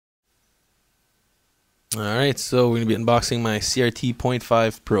Alright, so we're going to be unboxing my CRT point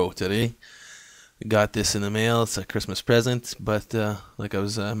 5 Pro today. I got this in the mail. It's a Christmas present, but like I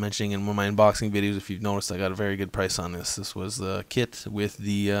was mentioning in one of my unboxing videos, if you've noticed, I got a very good price on this. This was the kit with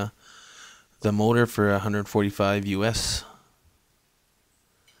the motor for 145 US.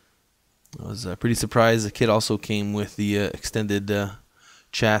 I was pretty surprised. The kit also came with the extended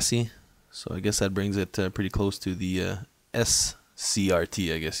chassis, so I guess that brings it pretty close to the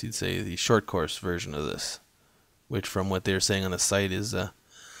SCRT, I guess you'd say, the short course version of this, which from what they're saying on the site is the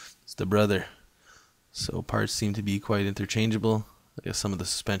brother. So parts seem to be quite interchangeable. I guess some of the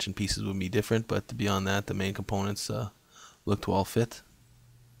suspension pieces would be different, but beyond that, the main components look to all fit.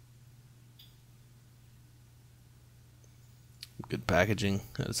 Good packaging.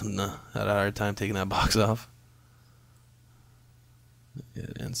 Had a hard time taking that box off.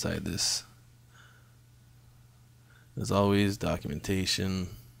 Inside this, as always, documentation,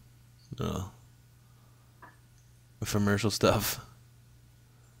 commercial stuff.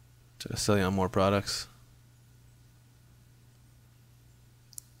 Try to sell you on more products.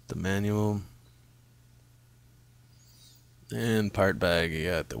 The manual and part bag. You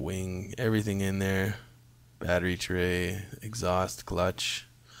got the wing, everything in there. Battery tray, exhaust, clutch,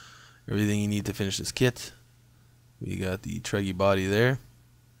 everything you need to finish this kit. We got the truggy body there.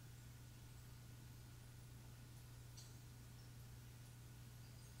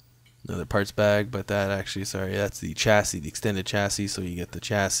 Another parts bag, but that's the chassis, the extended chassis. So you get the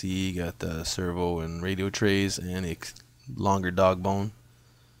chassis, you got the servo and radio trays, and a longer dog bone.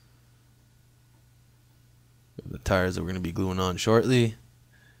 The tires that we're going to be gluing on shortly.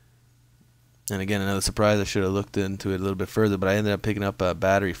 And again, another surprise, I should have looked into it a little bit further, but I ended up picking up a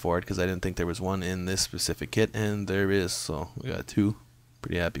battery for it because I didn't think there was one in this specific kit, and there is, so we got two.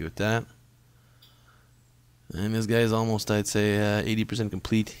 Pretty happy with that. And this guy is almost, I'd say, 80%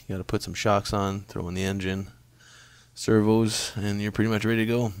 complete. You got to put some shocks on, throw in the engine, servos, and you're pretty much ready to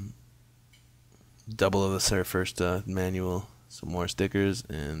go. Double of the first manual, some more stickers,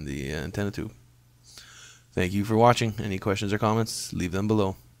 and the antenna tube. Thank you for watching. Any questions or comments, leave them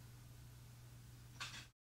below.